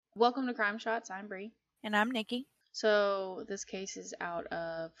Welcome to Crime Shots. I'm Bree. And I'm Nikki. So this case is out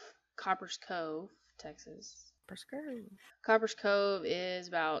of Coppers Cove, Texas. Coppers Cove is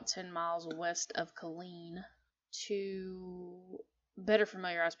about 10 miles west of Killeen. To better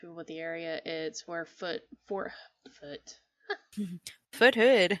familiarize people with the area, it's where Fort Hood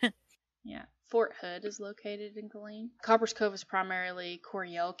is located in Killeen. Coppers Cove is primarily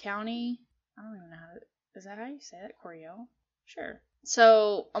Coryell County. I don't even know is that how you say it? Coryell? Sure.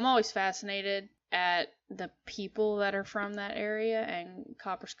 So I'm always fascinated at the people that are from that area, and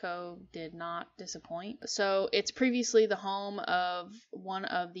Coppers Cove did not disappoint. So it's previously the home of one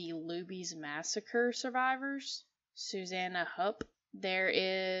of the Luby's massacre survivors, Susanna Hupp.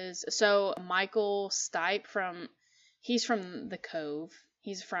 So Michael Stipe he's from the Cove.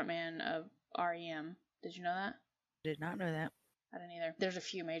 He's a frontman of REM. Did you know that? Did not know that. I didn't either. There's a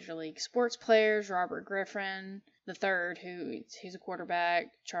few major league sports players. Robert Griffin III, he's a quarterback.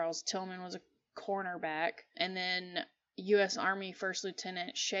 Charles Tillman was a cornerback. And then U.S. Army First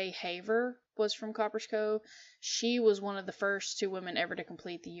Lieutenant Shay Haver was from Coppers Cove. She was one of the first 2 women ever to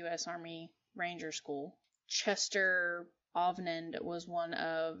complete the U.S. Army Ranger School. Chester Ovnend was one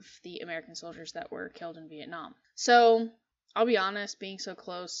of the American soldiers that were killed in Vietnam. So, I'll be honest, being so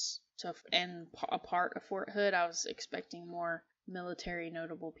close to and a part of Fort Hood, I was expecting more military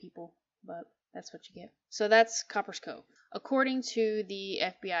notable people, but that's what you get. So that's Coppers Cove. According to the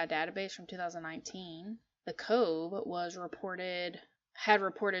FBI database from 2019, the Cove had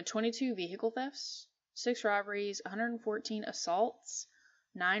reported 22 vehicle thefts, 6 robberies, 114 assaults,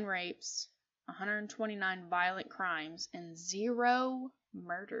 9 rapes, 129 violent crimes, and 0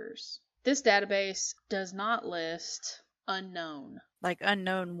 murders. This database does not list unknown. Like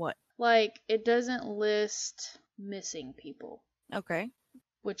unknown what? Like, it doesn't list missing people. Okay.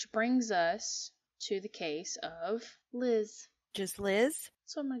 Which brings us to the case of Liz. Just Liz?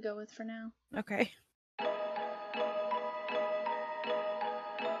 That's what I'm going to go with for now. Okay.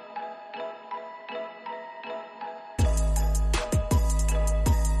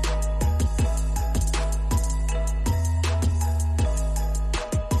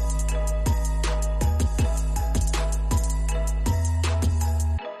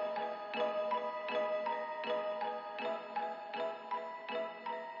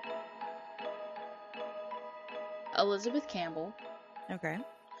 Elizabeth Campbell. Okay.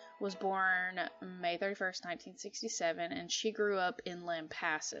 Was born May 31st, 1967, and she grew up in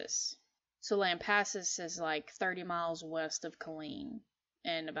Lampasas. So Lampasas is like 30 miles west of Killeen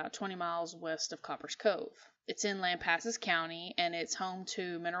and about 20 miles west of Coppers Cove. It's in Lampasas County, and it's home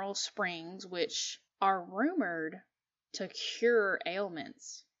to mineral springs, which are rumored to cure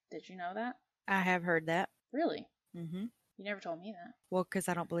ailments. Did you know that? I have heard that. Really? Mm-hmm. You never told me that. Well, because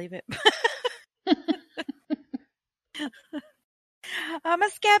I don't believe it. I'm a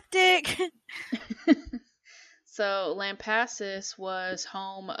skeptic. So Lampasas was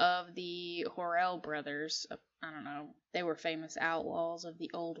home of the Horrell brothers. I don't know. They were famous outlaws of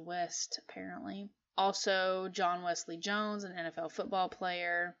the Old West, apparently. Also, John Wesley Jones, an NFL football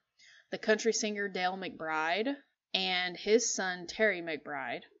player. The country singer Dale McBride, and his son Terry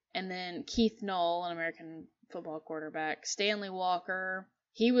McBride. And then Keith Noll, an American football quarterback. Stanley Walker.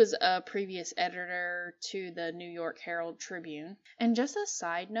 He was a previous editor to the New York Herald Tribune. And just a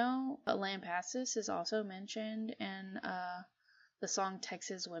side note, Lampasas is also mentioned in the song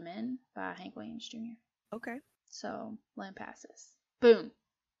Texas Women by Hank Williams Jr. Okay. So, Lampasas. Boom.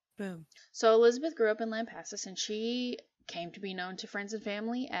 Boom. So, Elizabeth grew up in Lampasas, and she came to be known to friends and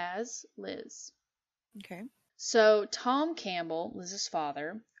family as Liz. Okay. So, Tom Campbell, Liz's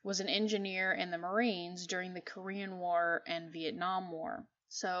father, was an engineer in the Marines during the Korean War and Vietnam War.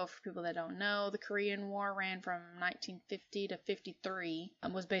 So, for people that don't know, the Korean War ran from 1950 to 53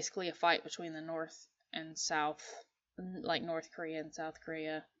 and was basically a fight between the North and South, like North Korea and South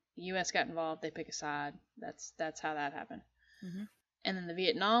Korea. The U.S. got involved, they pick a side. That's how that happened. Mm-hmm. And then the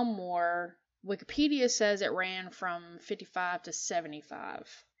Vietnam War, Wikipedia says it ran from 55 to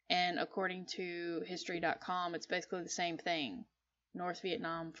 75. And according to History.com, it's basically the same thing. North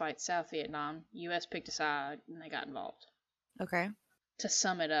Vietnam fights South Vietnam. U.S. picked a side, and they got involved. Okay. To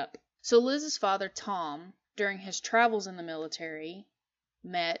sum it up. So Liz's father, Tom, during his travels in the military,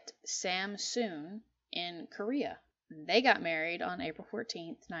 met Sam Soon in Korea. They got married on April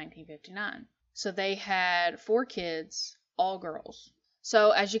 14th, 1959. So they had 4 kids, all girls.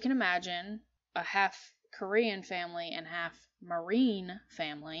 So as you can imagine, a half Korean family and half Marine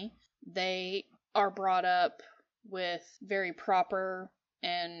family, they are brought up with very proper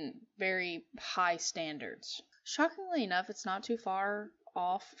and very high standards. Shockingly enough, it's not too far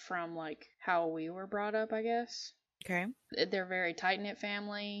off from like how we were brought up, I guess. Okay. They're a very tight-knit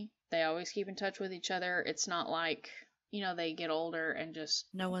family. They always keep in touch with each other. It's not like, they get older and just...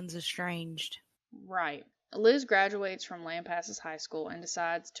 No one's estranged. Right. Liz graduates from Lampasas High School and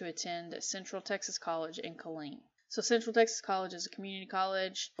decides to attend Central Texas College in Killeen. So Central Texas College is a community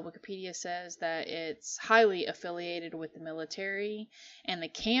college. Wikipedia says that it's highly affiliated with the military, and the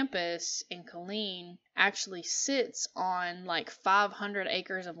campus in Killeen actually sits on like 500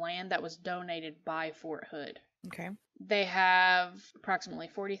 acres of land that was donated by Fort Hood. Okay. They have approximately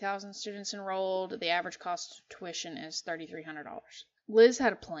 40,000 students enrolled. The average cost of tuition is $3,300. Liz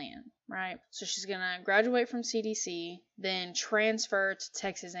had a plan, right? So she's going to graduate from CDC, then transfer to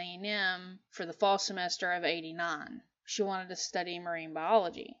Texas A&M for the fall semester of 89. She wanted to study marine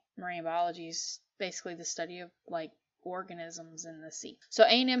biology. Marine biology is basically the study of like organisms in the sea. So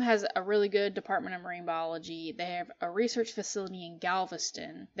A&M has a really good department of marine biology. They have a research facility in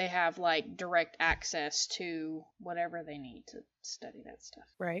Galveston. They have like direct access to whatever they need to study that stuff.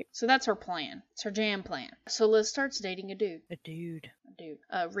 Right. So that's her plan. It's her jam plan. So Liz starts dating a dude.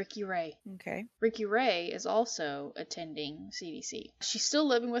 Ricky Ray. Okay. Ricky Ray is also attending CDC. She's still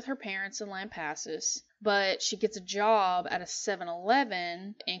living with her parents in Lampasas, but she gets a job at a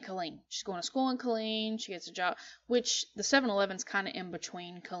 7-Eleven in Killeen. She's going to school in Killeen. She gets a job, which the 7-Eleven's kind of in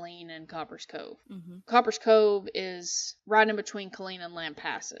between Killeen and Coppers Cove. Mm-hmm. Coppers Cove is right in between Killeen and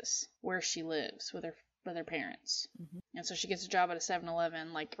Lampasas, where she lives with her parents. Mm-hmm. And so she gets a job at a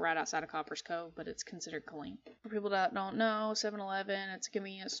 7-Eleven, like right outside of Coppers Cove, but it's considered Killeen. For people that don't know, 7-Eleven, it's a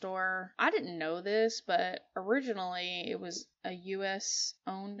convenience store. I didn't know this, but originally it was a U.S.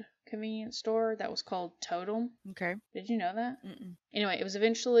 owned convenience store that was called Totem. Okay. Did you know that? Mm-mm. Anyway, it was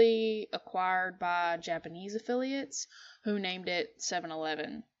eventually acquired by Japanese affiliates who named it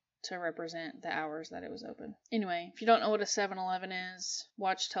 7-Eleven to represent the hours that it was open. Anyway, if you don't know what a 7-Eleven is,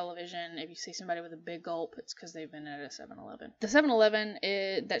 watch television. If you see somebody with a big gulp, it's because they've been at a 7-Eleven. The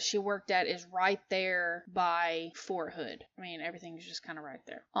 7-Eleven that she worked at is right there by Fort Hood. I mean, everything's just kind of right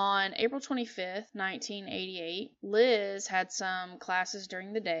there. On April 25th, 1988, Liz had some classes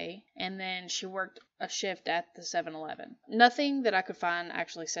during the day, and then she worked a shift at the 7-Eleven. Nothing that I could find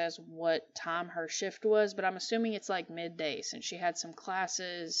actually says what time her shift was, but I'm assuming it's like midday since she had some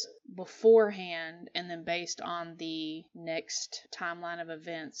classes beforehand, and then based on the next timeline of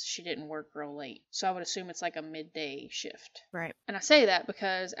events, she didn't work real late. So I would assume it's like a midday shift. Right. And I say that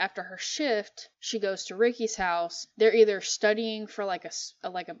because after her shift, she goes to Ricky's house. They're either studying for like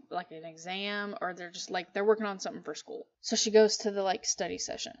an exam, or they're working on something for school. So she goes to the like study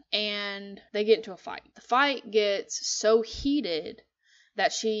session, and they get into a fight. The fight gets so heated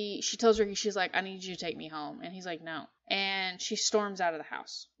that she tells Ricky, she's like, I need you to take me home. And he's like, no. And she storms out of the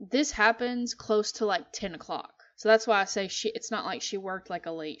house. This happens close to like 10 o'clock. So that's why I say it's not like she worked like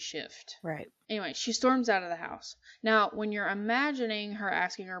a late shift. Right. Anyway, she storms out of the house. Now, when you're imagining her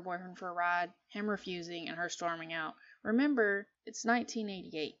asking her boyfriend for a ride, him refusing, and her storming out, remember, it's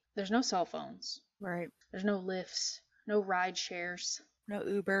 1988. There's no cell phones. Right. There's no lifts, no ride shares. No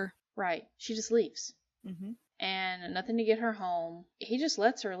Uber. Right. She just leaves. Mm-hmm. And nothing to get her home. He just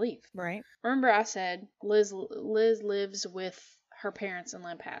lets her leave. Right. Remember I said Liz lives with her parents in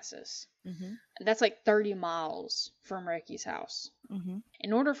Lampasas. Mm-hmm. That's like 30 miles from Ricky's house. Mm-hmm.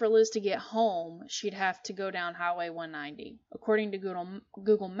 In order for Liz to get home, she'd have to go down Highway 190. According to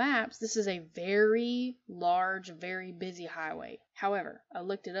Google Maps, this is a very large, very busy highway. However, I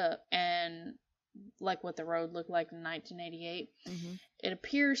looked it up, and like what the road looked like in 1988, Mm-hmm. it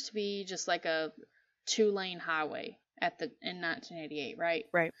appears to be just like a 2-lane highway in 1988, right?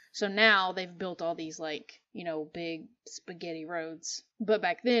 Right. So now they've built all these big spaghetti roads. But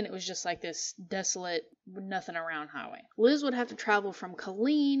back then it was just like this desolate, nothing around highway. Liz would have to travel from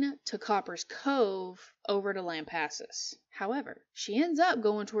Killeen to Coppers Cove over to Lampasas. However, she ends up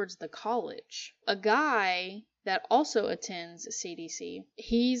going towards the college. A guy that also attends CDC,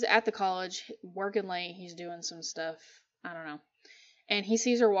 he's at the college working late, he's doing some stuff, I don't know. And he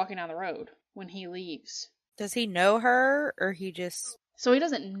sees her walking down the road when he leaves. Does he know her, or he just... So he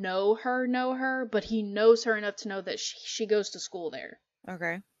doesn't know her, but he knows her enough to know that she goes to school there.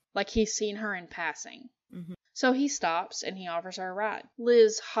 Okay. Like he's seen her in passing. Mm-hmm. So he stops and he offers her a ride.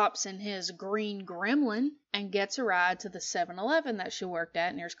 Liz hops in his green Gremlin and gets a ride to the 7-Eleven that she worked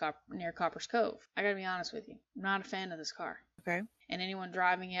at near Coppers Cove. I gotta be honest with you, I'm not a fan of this car. Okay. And anyone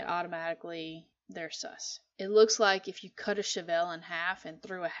driving it automatically, they're sus. It looks like if you cut a Chevelle in half and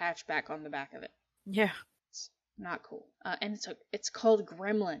threw a hatchback on the back of it. Yeah. It's not cool. And it's called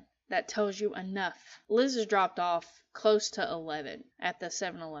Gremlin. That tells you enough. Liz is dropped off close to 11 at the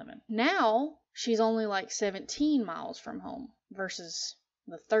 7-Eleven. Now, she's only like 17 miles from home versus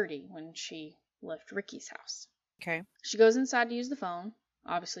the 30 when she left Ricky's house. Okay. She goes inside to use the phone.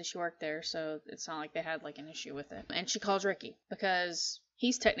 Obviously, she worked there, so it's not like they had like an issue with it. And she calls Ricky because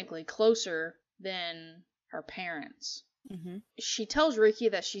he's technically closer than her parents. Mm-hmm. She tells Ricky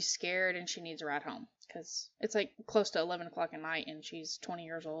that she's scared and she needs a ride home because it's like close to 11 o'clock at night and she's 20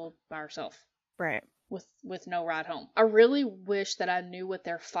 years old by herself. Right. With no ride home. I really wish that I knew what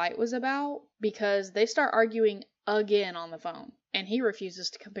their fight was about because they start arguing again on the phone and he refuses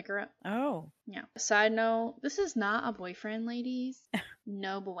to come pick her up. Oh. Yeah. Side note, this is not a boyfriend, ladies.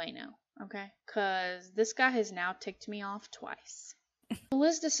 No bueno, okay? Because this guy has now ticked me off twice.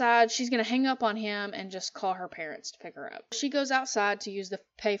 Liz decides she's going to hang up on him and just call her parents to pick her up. She goes outside to use the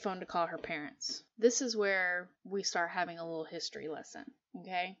payphone to call her parents. This is where we start having a little history lesson,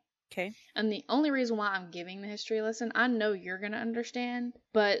 okay? Okay. And the only reason why I'm giving the history lesson, I know you're going to understand,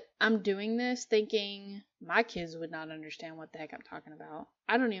 but I'm doing this thinking my kids would not understand what the heck I'm talking about.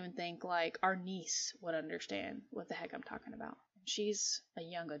 I don't even think, like, our niece would understand what the heck I'm talking about. She's a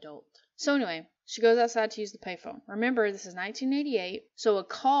young adult. So anyway, she goes outside to use the payphone. Remember, this is 1988, so a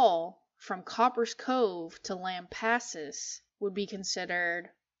call from Copper's Cove to Lampasas would be considered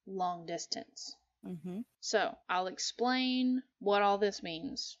long distance. Mm-hmm. So, I'll explain what all this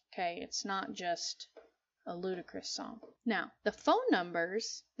means. Okay, it's not just a Ludacris song. Now, the phone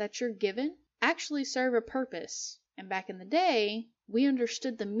numbers that you're given actually serve a purpose. And back in the day, we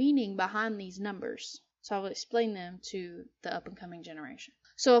understood the meaning behind these numbers. So I will explain them to the up-and-coming generation.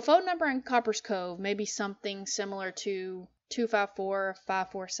 So a phone number in Copper's Cove may be something similar to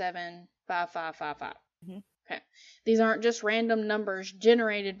 254-547-5555. Mm-hmm. Okay. These aren't just random numbers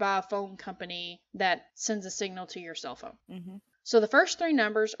generated by a phone company that sends a signal to your cell phone. Mm-hmm. So the first three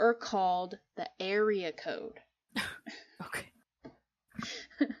numbers are called the area code. Okay.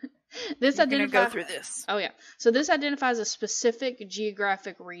 This You're gonna identifies. go through this. Oh yeah. So this identifies a specific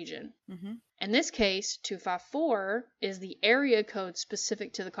geographic region. Mm-hmm. In this case, 254 is the area code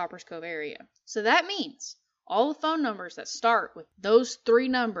specific to the Copper's Cove area. So that means all the phone numbers that start with those three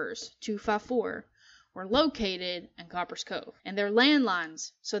numbers, 254, were located in Copper's Cove. And they're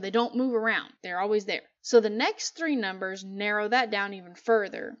landlines, so they don't move around. They're always there. So the next three numbers narrow that down even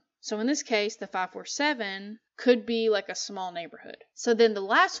further. So in this case, the 547 could be like a small neighborhood. So then the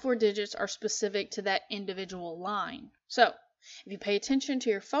last four digits are specific to that individual line. So if you pay attention to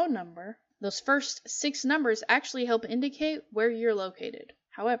your phone number, those first six numbers actually help indicate where you're located.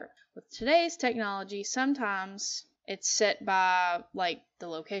 However, with today's technology, sometimes it's set by like the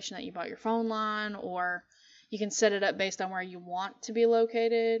location that you bought your phone line, or you can set it up based on where you want to be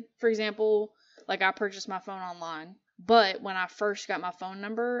located. For example, like I purchased my phone online, but when I first got my phone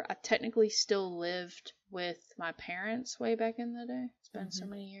number, I technically still lived with my parents way back in the day. It's been so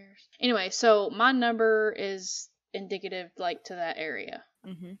many years. Anyway, so my number is indicative like to that area.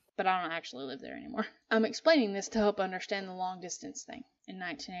 Mm-hmm. But I don't actually live there anymore. I'm explaining this to help understand the long distance thing. In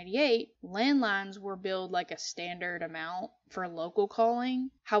 1988, landlines were billed like a standard amount for local calling.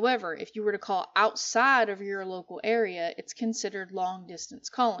 However, if you were to call outside of your local area, it's considered long distance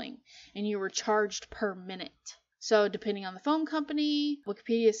calling, and you were charged per minute. So depending on the phone company,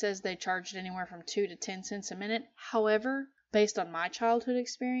 Wikipedia says they charged anywhere from 2 to 10 cents a minute. However, based on my childhood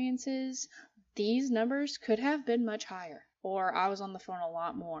experiences, these numbers could have been much higher. Or I was on the phone a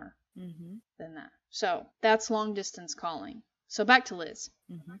lot more than that. So that's long distance calling. So back to Liz.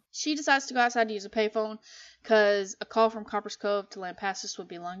 Mm-hmm. She decides to go outside to use a payphone because a call from Copper's Cove to Lampasas would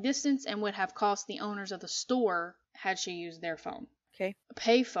be long distance and would have cost the owners of the store had she used their phone. Okay. A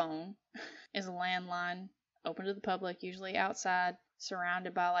payphone is a landline open to the public, usually outside,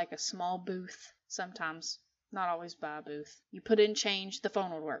 surrounded by like a small booth, sometimes, not always by a booth. You put in change, the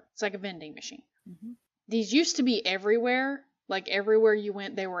phone would work. It's like a vending machine. Mm-hmm. These used to be everywhere. Like everywhere you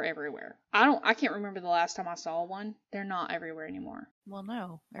went, they were everywhere. I can't remember the last time I saw one. They're not everywhere anymore. Well,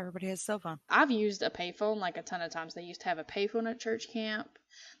 no. Everybody has a cell phone. I've used a payphone like a ton of times. They used to have a payphone at church camp.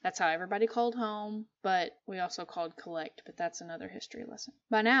 That's how everybody called home. But we also called collect, but that's another history lesson.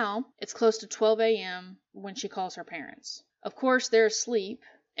 By now, it's close to 12 a.m. when she calls her parents. Of course, they're asleep.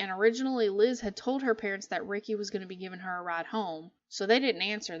 And originally, Liz had told her parents that Ricky was going to be giving her a ride home. So they didn't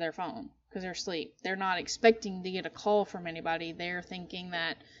answer their phone because they're asleep. They're not expecting to get a call from anybody. They're thinking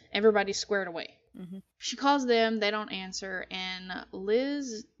that everybody's squared away. Mm-hmm. She calls them, they don't answer, and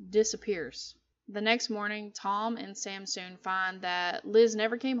Liz disappears. The next morning, Tom and Sam soon find that Liz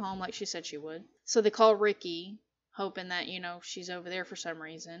never came home like she said she would. So they call Ricky, hoping that, she's over there for some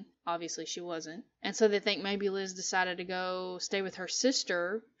reason. Obviously, she wasn't. And so they think maybe Liz decided to go stay with her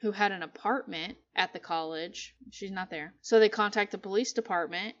sister, who had an apartment at the college. She's not there. So they contact the police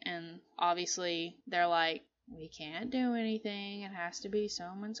department, and obviously they're like, We can't do anything. It has to be so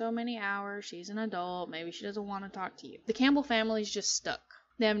and so many hours. She's an adult. Maybe she doesn't want to talk to you. The Campbell family's just stuck.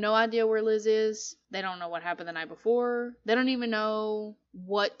 They have no idea where Liz is. They don't know what happened the night before. They don't even know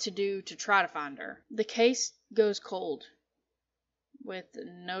what to do to try to find her. The case goes cold with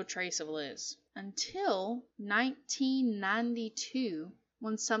no trace of Liz until 1992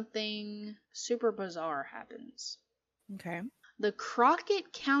 when something super bizarre happens. Okay. The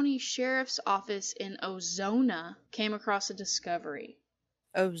Crockett County Sheriff's Office in Ozona came across a discovery.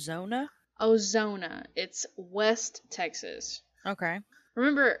 Ozona? Ozona. It's West Texas. Okay.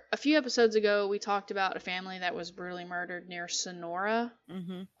 Remember, a few episodes ago, we talked about a family that was brutally murdered near Sonora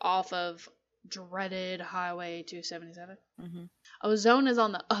off of dreaded Highway 277. Ozona is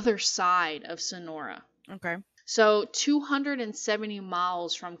on the other side of Sonora. Okay. So 270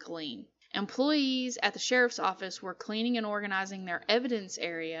 miles from Killeen. Employees at the sheriff's office were cleaning and organizing their evidence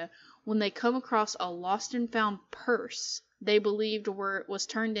area when they come across a lost and found purse they believed was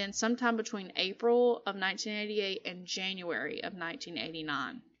turned in sometime between April of 1988 and January of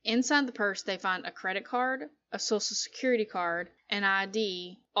 1989. Inside the purse, they find a credit card, a social security card, an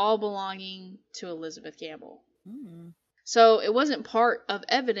ID, all belonging to Elizabeth Campbell. So it wasn't part of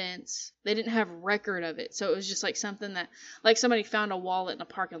evidence. They didn't have record of it. So it was just like something that, like somebody found a wallet in a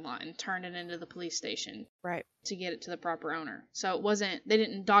parking lot and turned it into the police station. Right. To get it to the proper owner. So it wasn't, they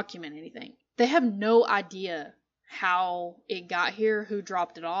didn't document anything. They have no idea how it got here, who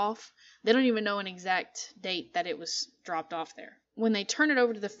dropped it off. They don't even know an exact date that it was dropped off there. When they turned it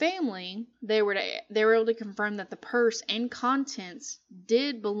over to the family, they were able to confirm that the purse and contents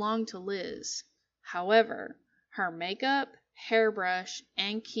did belong to Liz. However, her makeup, hairbrush,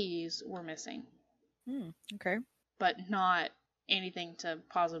 and keys were missing. Okay. But not anything to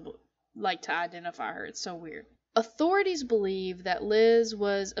to identify her. It's so weird. Authorities believe that Liz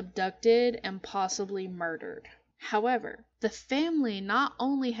was abducted and possibly murdered. However, the family not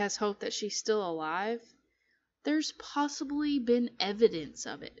only has hope that she's still alive, there's possibly been evidence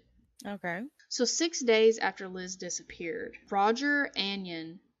of it. Okay. So 6 days after Liz disappeared, Roger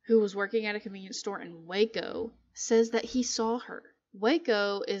Anion, who was working at a convenience store in Waco, says that he saw her.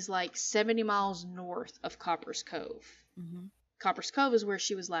 Waco is like 70 miles north of Copper's Cove. Copper's Cove is where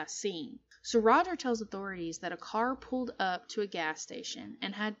she was last seen. So Roger tells authorities that a car pulled up to a gas station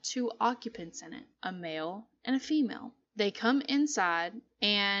and had 2 occupants in it, a male and a female. They come inside,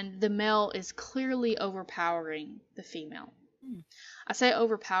 and the male is clearly overpowering the female. I say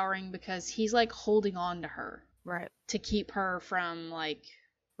overpowering because he's like holding on to her. Right. To keep her from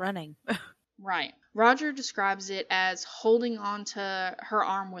running. Right. Roger describes it as holding on to her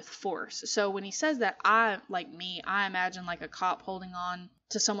arm with force. So when he says that, I imagine like a cop holding on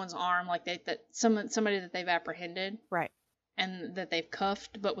to someone's arm, like somebody that they've apprehended. Right. And that they've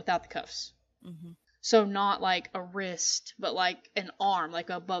cuffed, but without the cuffs. So not like a wrist, but like an arm,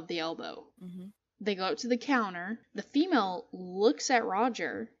 like above the elbow. They go up to the counter. The female looks at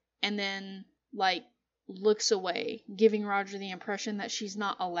Roger and then looks away, giving Roger the impression that she's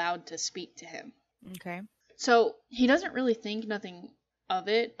not allowed to speak to him. Okay. So he doesn't really think nothing of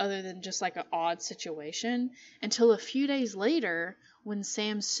it other than just like an odd situation until a few days later when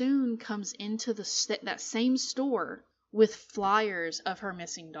Sam Soon comes into that same store with flyers of her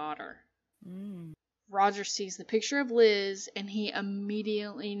missing daughter. Roger sees the picture of Liz and he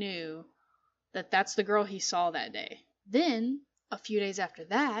immediately knew that that's the girl he saw that day. Then, a few days after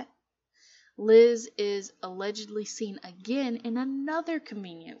that, Liz is allegedly seen again in another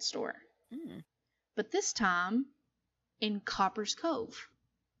convenience store. But this time in Copper's Cove.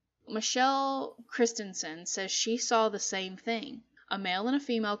 Michelle Christensen says she saw the same thing. A male and a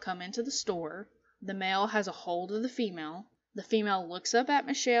female come into the store. The male has a hold of the female. The female looks up at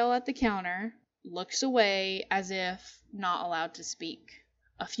Michelle at the counter, looks away as if not allowed to speak.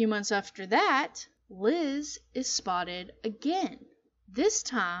 A few months after that, Liz is spotted again. This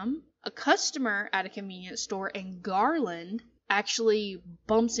time, a customer at a convenience store in Garland actually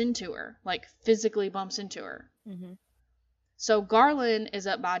bumps into her, like physically bumps into her. So Garland is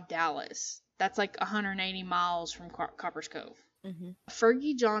up by Dallas. That's like 180 miles from Copper's Cove.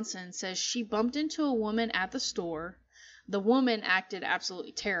 Fergie Johnson says she bumped into a woman at the store. The woman acted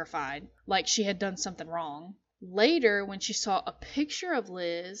absolutely terrified, like she had done something wrong. Later, when she saw a picture of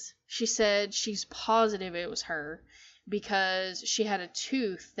Liz, she said she's positive it was her because she had a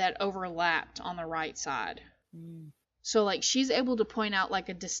tooth that overlapped on the right side. So, she's able to point out,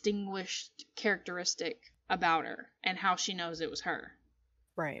 a distinguished characteristic about her and how she knows it was her.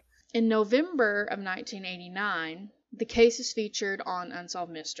 Right. In November of 1989, the case is featured on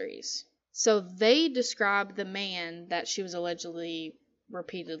Unsolved Mysteries. So they describe the man that she was allegedly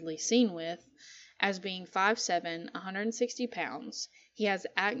repeatedly seen with as being 5'7", 160 pounds. He has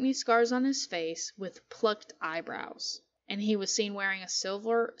acne scars on his face with plucked eyebrows. And he was seen wearing a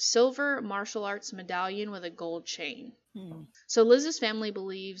silver martial arts medallion with a gold chain. So Liz's family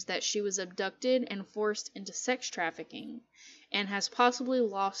believes that she was abducted and forced into sex trafficking and has possibly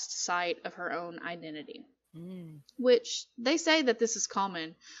lost sight of her own identity. Which they say that this is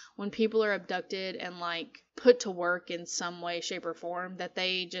common when people are abducted and like put to work in some way, shape, or form, that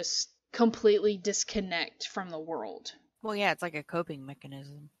they just completely disconnect from the world. Well, yeah, it's like a coping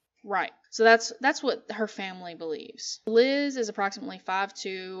mechanism. Right. So that's what her family believes. Liz is approximately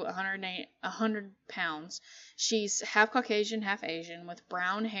 5'2", 100 pounds. She's half Caucasian, half Asian, with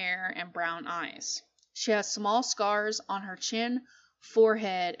brown hair and brown eyes. She has small scars on her chin,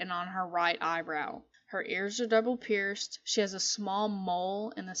 forehead, and on her right eyebrow. Her ears are double pierced. She has a small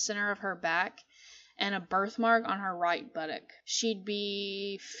mole in the center of her back and a birthmark on her right buttock. She'd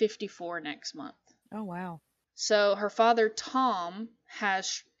be 54 next month. Oh, wow. So her father, Tom,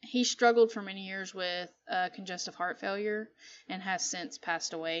 he struggled for many years with congestive heart failure and has since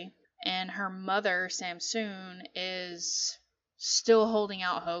passed away. And her mother, Samsoon, is still holding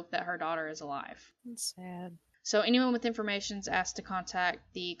out hope that her daughter is alive. That's sad. So anyone with information is asked to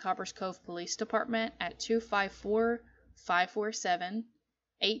contact the Coppers Cove Police Department at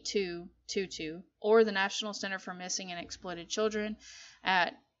 254-547-8222 or the National Center for Missing and Exploited Children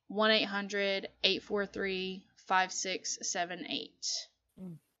at 1-800-843-5678.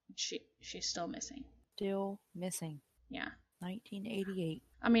 She's still missing. Still missing. Yeah. 1988.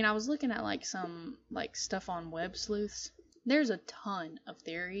 I mean, I was looking at like some like stuff on Web Sleuths. There's a ton of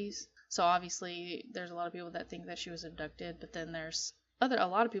theories. So obviously there's a lot of people that think that she was abducted, but then there's a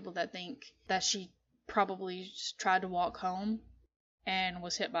lot of people that think that she probably just tried to walk home and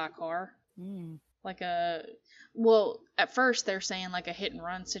was hit by a car. Like at first they're saying like a hit and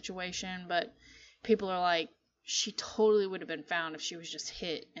run situation, but people are like, she totally would have been found if she was just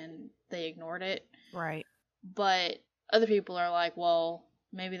hit and they ignored it. Right. But other people are like, well,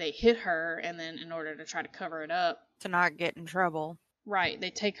 maybe they hit her and then in order to try to cover it up. To not get in trouble. Right. They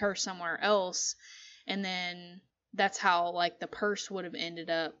take her somewhere else and then that's how like the purse would have ended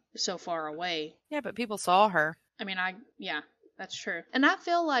up so far away. Yeah, but people saw her. I mean, yeah, that's true. And I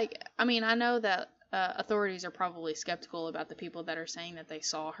feel like, I mean, I know that authorities are probably skeptical about the people that are saying that they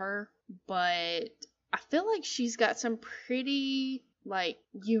saw her, but I feel like she's got some pretty like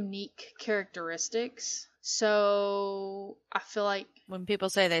unique characteristics. So I feel like when people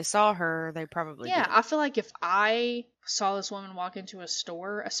say they saw her, they probably did. I feel like if I saw this woman walk into a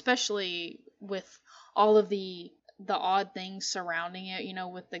store, especially with all of the odd things surrounding it, you know,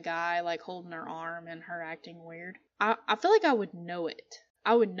 with the guy like holding her arm and her acting weird, I feel like I would know it.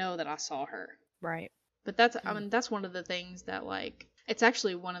 I would know that I saw her. Right. But that's I mean that's one of the things that like it's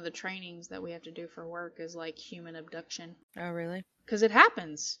actually one of the trainings that we have to do for work is like human abduction. Oh, really? Because it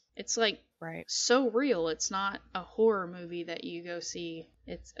happens. It's like right. So real. It's not a horror movie that you go see.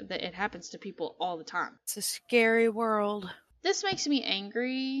 It happens to people all the time. It's a scary world. This makes me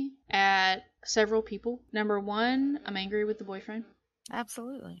angry at several people. Number one, I'm angry with the boyfriend.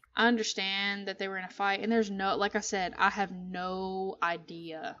 Absolutely. I understand that they were in a fight, and there's no, like I said, I have no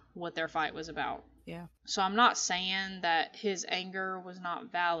idea what their fight was about. Yeah. So I'm not saying that his anger was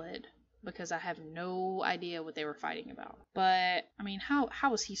not valid, because I have no idea what they were fighting about. But, I mean, how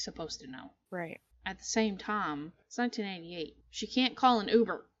was he supposed to know? Right. At the same time, it's 1988. She can't call an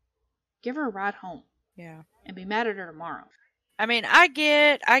Uber. Give her a ride home. Yeah. And be mad at her tomorrow. I mean, I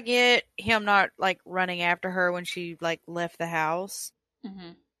get him not, like, running after her when she, like, left the house.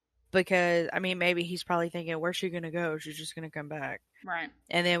 Mm-hmm. Because, I mean, maybe he's probably thinking, where's she going to go? She's just going to come back. Right.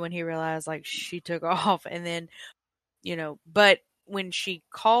 And then when he realized, like, she took off, and then, you know, but when she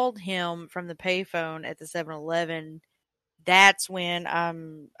called him from the payphone at the 7-Eleven, that's when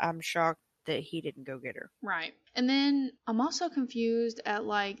I'm shocked that he didn't go get her. Right. And then I'm also confused at,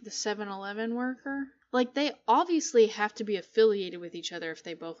 like, the 7-Eleven worker. Like, they obviously have to be affiliated with each other if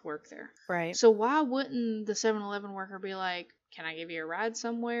they both work there. Right. So why wouldn't the 7-Eleven worker be like, can I give you a ride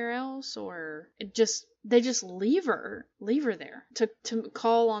somewhere else? Or they just leave her there to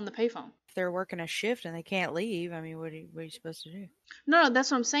call on the payphone. If they're working a shift and they can't leave, I mean, what are you supposed to do? No,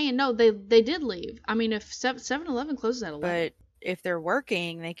 that's what I'm saying. No, they did leave. I mean, if 7-Eleven closes at 11. But if they're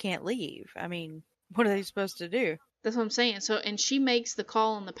working, they can't leave. I mean, what are they supposed to do? That's what I'm saying. So, and she makes the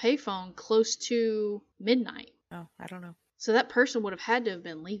call on the payphone close to midnight. Oh, I don't know. So that person would have had to have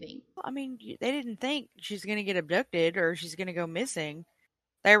been leaving. I mean, they didn't think she's going to get abducted or she's going to go missing.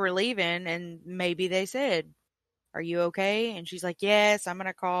 They were leaving, and maybe they said, are you okay? And she's like, yes, I'm going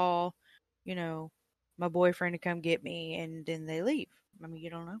to call, you know, my boyfriend to come get me, and then they leave. I mean, you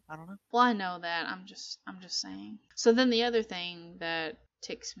don't know. I don't know. Well, I know that. I'm just saying. So then the other thing that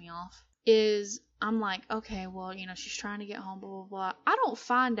ticks me off is I'm like, okay, well, she's trying to get home, blah, blah, blah. I don't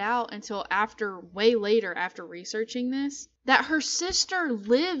find out until way later after researching this that her sister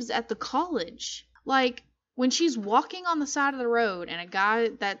lives at the college. Like, when she's walking on the side of the road and a guy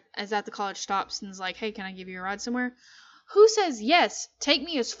that is at the college stops and is like, hey, can I give you a ride somewhere? Who says, yes, take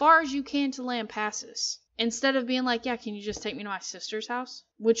me as far as you can to Lampasas? Instead of being like, yeah, can you just take me to my sister's house?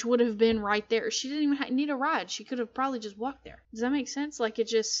 Which would have been right there. She didn't even need a ride. She could have probably just walked there. Does that make sense? Like,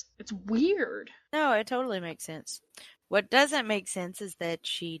 it's weird. No, it totally makes sense. What doesn't make sense is that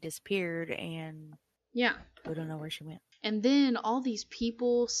she disappeared and yeah, we don't know where she went. And then all these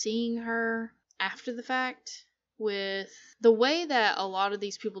people seeing her after the fact, with the way that a lot of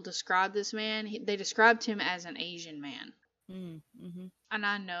these people describe this man, they described him as an Asian man. Mm-hmm. And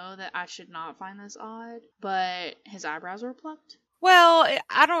I know that I should not find this odd, but his eyebrows were plucked. Well,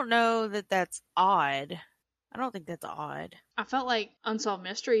 I don't know that that's odd. I don't think that's odd. I felt like Unsolved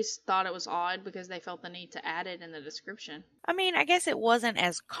Mysteries thought it was odd because they felt the need to add it in the description. I mean, I guess it wasn't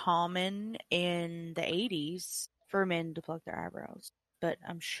as common in the 80s for men to pluck their eyebrows, but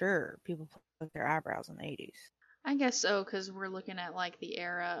I'm sure people pluck their eyebrows in the 80s. I guess so, because we're looking at like the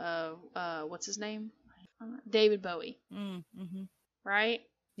era of, what's his name? David Bowie. Mm-hmm. Right?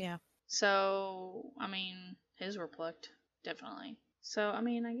 Yeah. So, I mean, his were plucked, definitely. So, I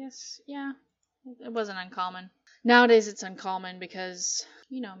mean, I guess, yeah, it wasn't uncommon. Nowadays it's uncommon because,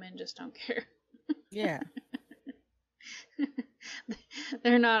 men just don't care. Yeah.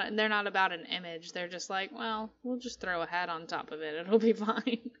 They're not about an image. They're just like, well, we'll just throw a hat on top of it. It'll be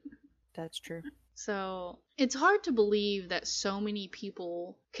fine. That's true. So, it's hard to believe that so many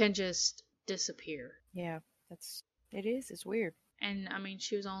people can just disappear. Yeah, it is. It's weird. And, I mean,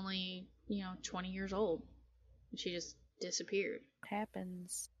 she was only, 20 years old. And she just disappeared. It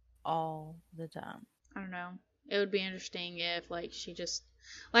happens all the time. I don't know. It would be interesting if, like, she just...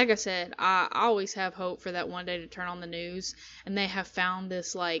 Like I said, I always have hope for that one day to turn on the news and they have found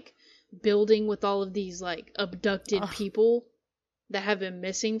this, like, building with all of these, like, abducted people that have been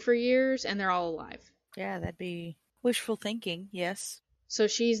missing for years and they're all alive. Yeah, that'd be wishful thinking, yes. So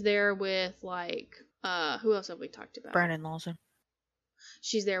she's there with, like, who else have we talked about? Brandon Lawson.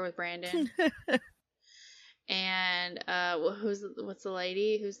 She's there with Brandon. And, what's the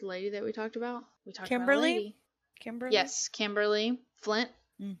lady? Who's the lady that we talked about? We talked Kimberly? about a lady. Kimberly? Yes, Kimberly Flint.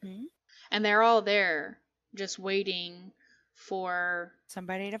 Mm-hmm. And they're all there just waiting for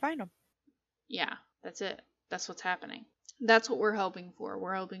somebody to find them. Yeah, that's it. That's what's happening. That's what we're hoping for.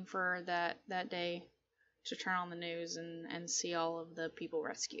 We're hoping for that day to turn on the news and see all of the people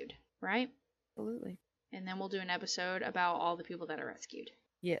rescued, right? Absolutely. And then we'll do an episode about all the people that are rescued.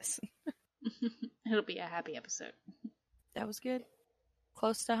 Yes. It'll be a happy episode. That was good.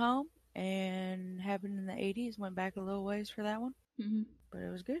 Close to home and happened in the 80s. Went back a little ways for that one. Mm-hmm. But it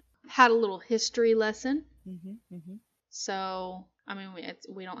was good. Had a little history lesson. Mm-hmm. Mm-hmm. So, I mean,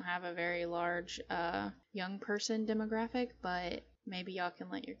 we don't have a very large young person demographic, but maybe y'all can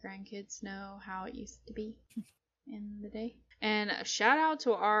let your grandkids know how it used to be in the day. And a shout out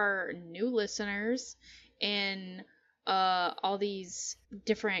to our new listeners in all these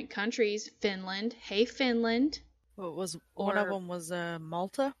different countries. Finland. Hey, Finland. What was one of them was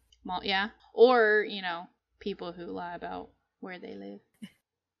Malta? Yeah. Or, people who lie about where they live.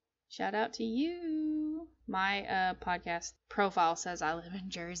 Shout out to you. My podcast profile says I live in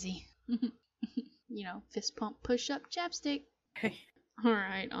Jersey. Fist pump, push up, chapstick. Hey. All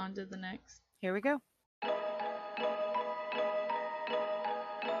right, on to the next. Here we go.